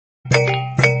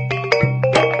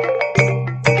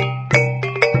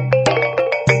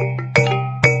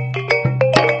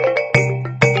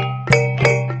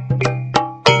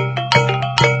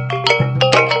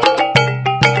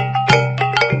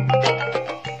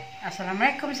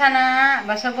Assalamualaikum sana.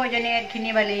 Basabok jani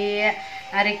kini balik.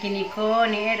 Hari kini ko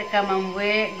ni ka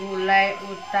membuat gulai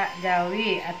otak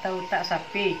jawi atau otak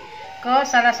sapi. Ko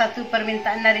salah satu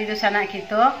permintaan dari sana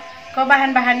kita. Ko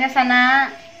bahan-bahannya sana.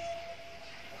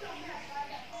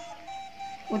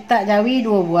 Otak jawi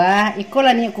 2 buah. Iko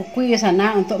lah ni kukui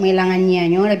sana untuk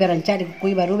menghilangkannya. Lebih rancak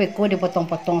dikukui baru beko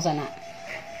dipotong-potong sana.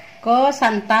 Ko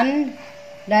santan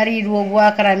dari 2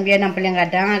 buah kerambian yang paling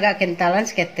kadang agak kentalan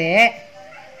seketek.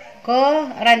 Ko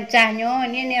rancahnya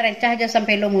ini rancah aja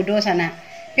sampai lo mudo sana.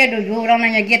 Pia dulu orang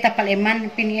nanya dia tapak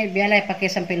leman, pini biarlah pakai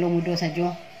sampai lo mudo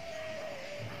saja.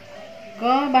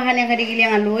 Ko bahan yang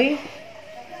digiling alui.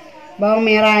 Bawang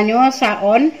merahnya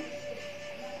saon.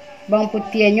 Bawang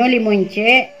putihnya 5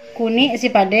 inci. Kunyit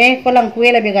si pade, ko lang kue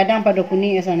lebih kadang pada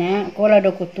kunyit sana. Ko lado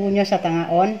kutunya 1/2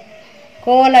 on.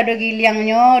 Ko lado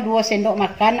gilingnya 2 sendok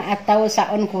makan atau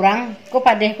saon kurang. Ko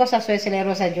pade ko sesuai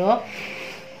selera saja.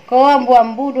 Ko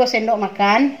ambu-ambu 2 sendok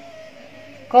makan.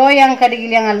 Ko yang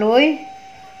kadigiling alui.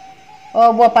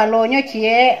 Buah palonya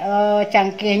cie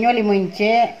cangkehnya 5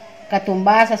 inci.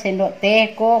 Katumba 1 sendok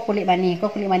teh. Ko kulit mani.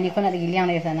 Ko kulit mani ko nak digiling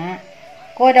dari sana.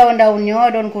 Ko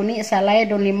daun-daunnya, daun kunyit, salai,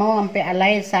 daun limau, sampai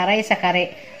alai, sarai,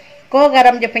 sakare. Ko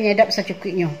garam je penyedap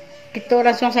secukupnya. Kita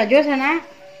langsung saja sana.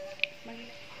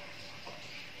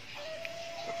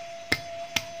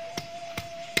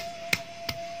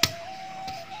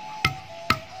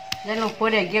 Jangan lupa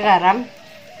lagi garam.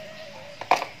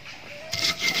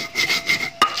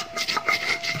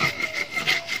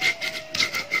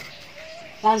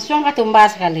 Langsung ketumbar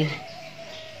sekali.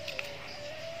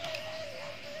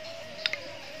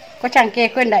 Kau cangkeh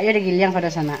kau ndak ya digiling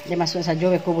pada sana. Dia masuk saja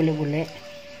beko boleh-boleh.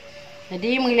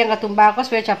 Jadi menggiling ketumbar kau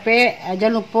supaya capek.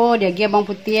 Jangan lupa dia bawang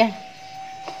putih.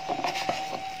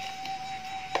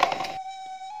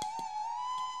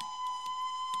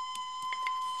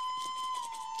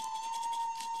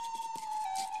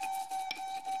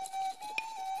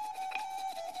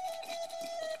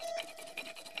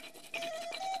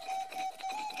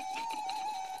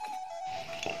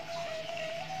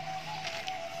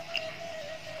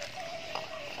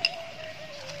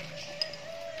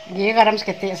 Dia garam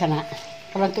seketik sana.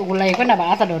 Kalau untuk gulai kan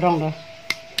ada apa dorong doh.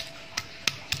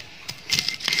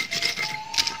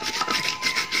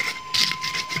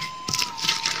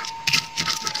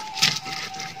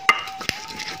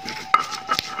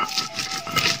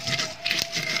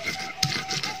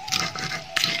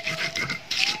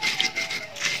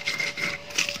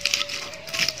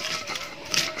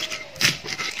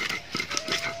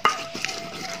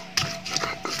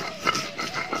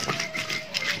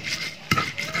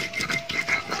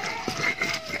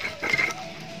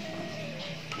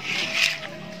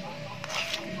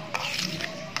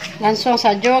 Langsung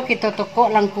saja kita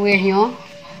tokok lengkuasnya.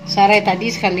 Sereh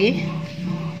tadi sekali.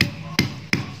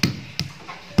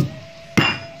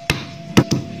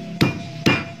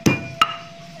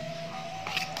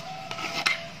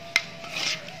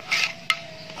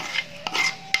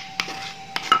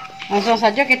 Langsung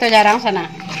saja kita jarang sana.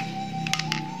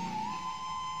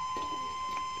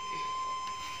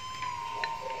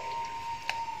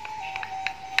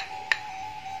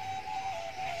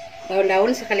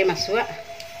 Daun-daun sekali masuk.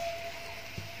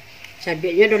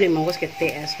 Cabenya Daun Limau seketik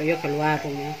supaya keluar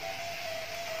rumah.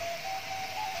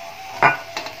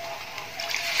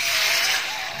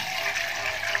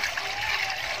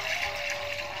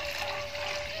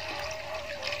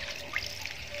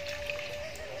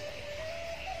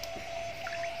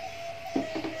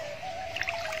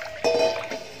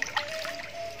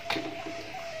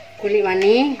 Kulit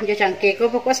mani, dia cangkeh ko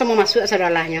pokok sama masuk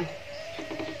sedalahnya.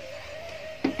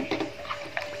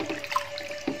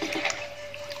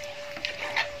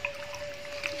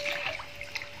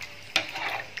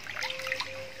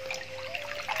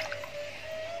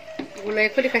 Gulai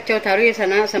ko dikacau taruh di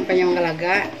sana sampai yang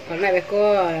gelaga. Karena beko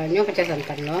nyo kacau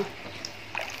santan loh.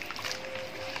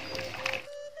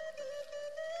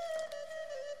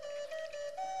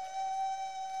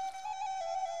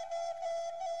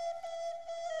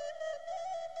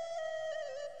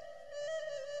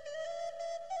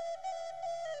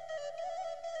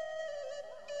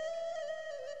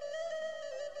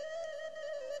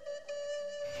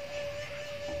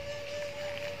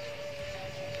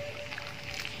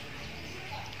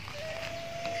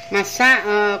 Masak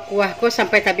kuahku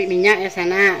sampai tabik minyak ya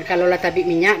sana. Kalau lah tabik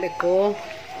minyak beko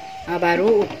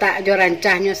baru otak jo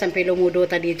rancahnya sampai lo mudo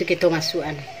tadi itu kita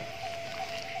masukkan.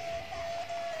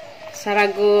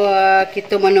 Sarago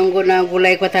kita menunggu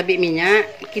gulai ku tabik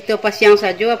minyak, kita pasiang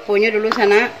saja aponya dulu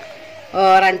sana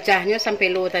rancahnya sampai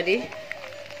lo tadi.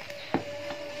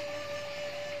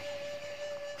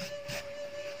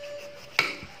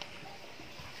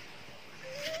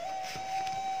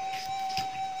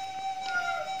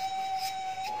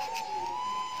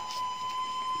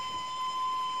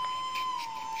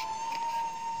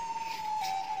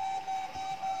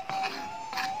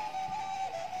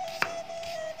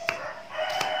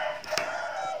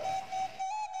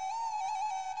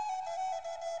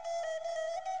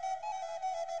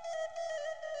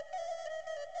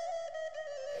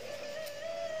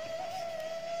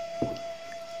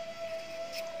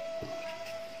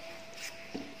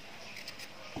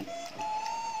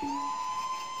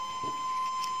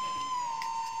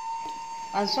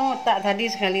 Langsung otak tadi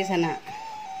sekali sana.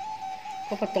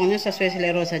 Aku potongnya sesuai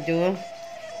selera saja.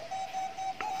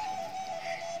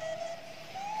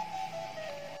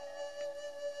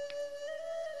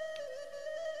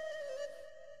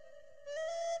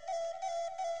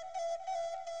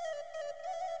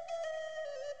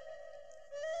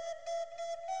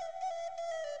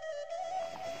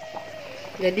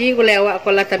 Jadi gulai awak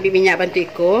kalau tapi minyak bantu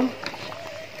iko,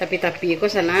 tapi iko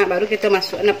sana, baru kita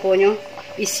masuk naponyo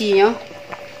isinya.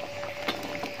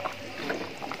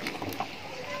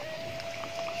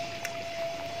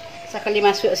 Sekali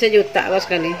masuk sejuta loh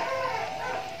sekali.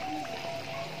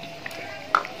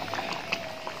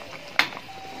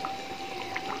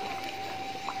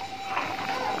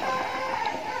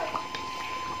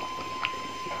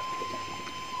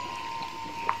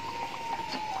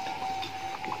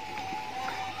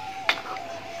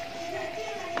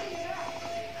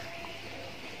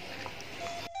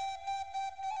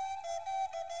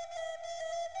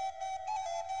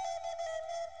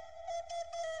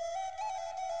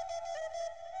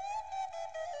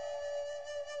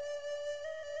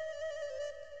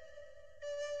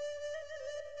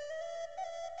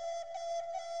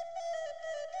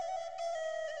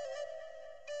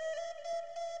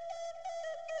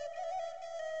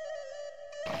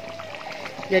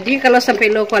 Jadi kalau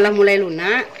sampai lo kalau mulai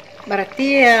lunak,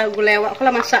 berarti ya gulai awak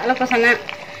kalau masak lah ke sana.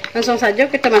 Langsung saja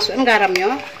kita masukkan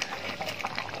garamnya.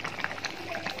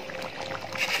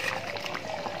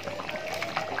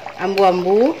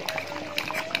 Ambu-ambu.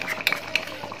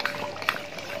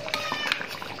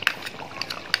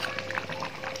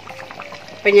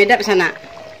 Penyedap sana.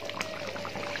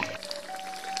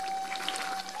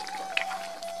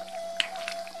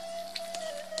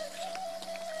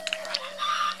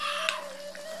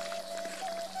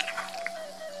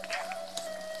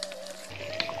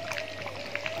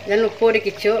 Jangan lupa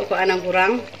dikicuk kok anang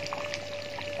kurang.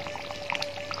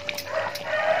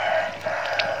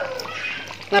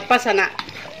 Lepas sana.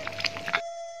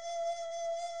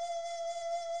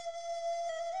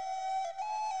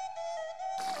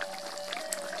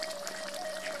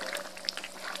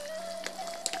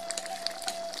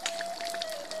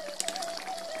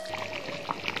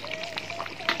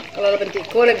 Kalau bentuk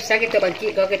kol bisa kita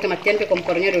bangkit, kalau kita matikan ke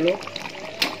kompornya dulu.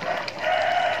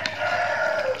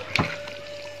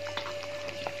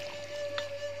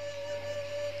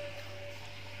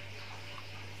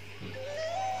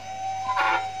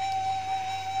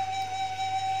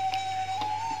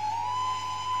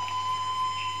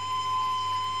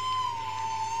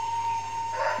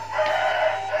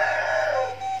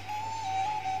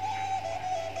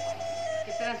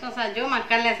 Langsung saja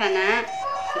makanlah sana.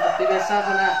 Seperti biasa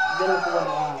sana jangan keluar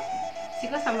doa.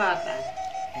 Siko sambal apa?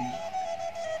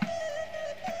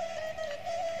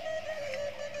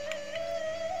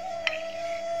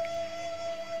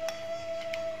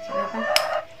 Siapa?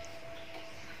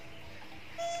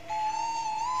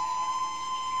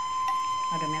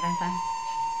 Ada merah kan?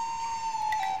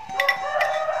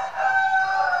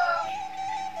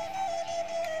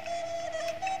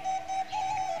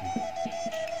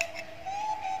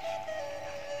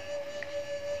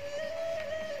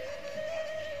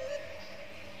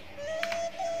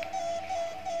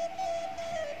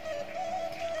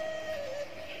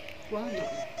 Wah, no.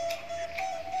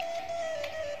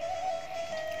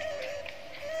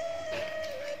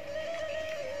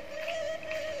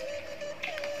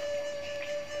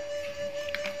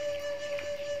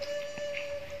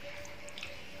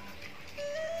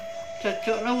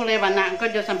 Cocok lo boleh banyak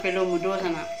kau jangan sampai lo muda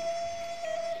sana.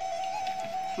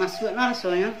 Masuklah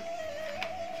rasanya.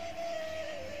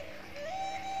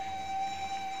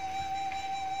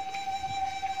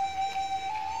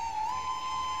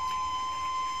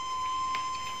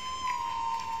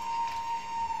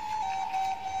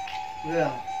 Ya,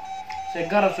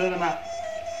 segar sudah nak.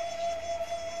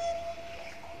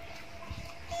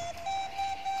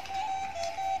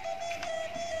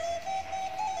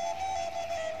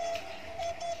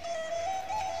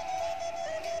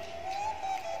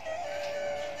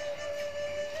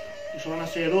 Suara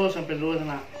sero sampai dulu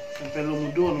sana, sampai lu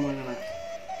mudo namanya nak.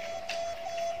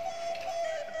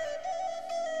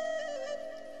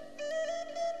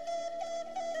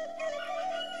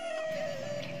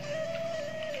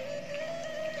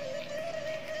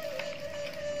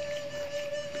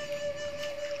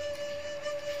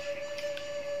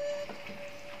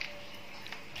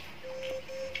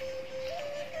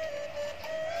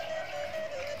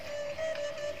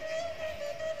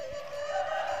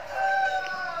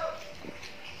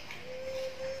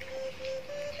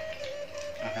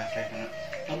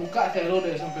 Buka selo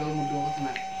deh sampai lu mudo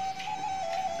sana.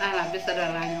 Ah, habis ada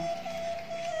lainnya.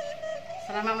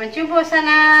 Selamat mencoba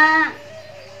sana.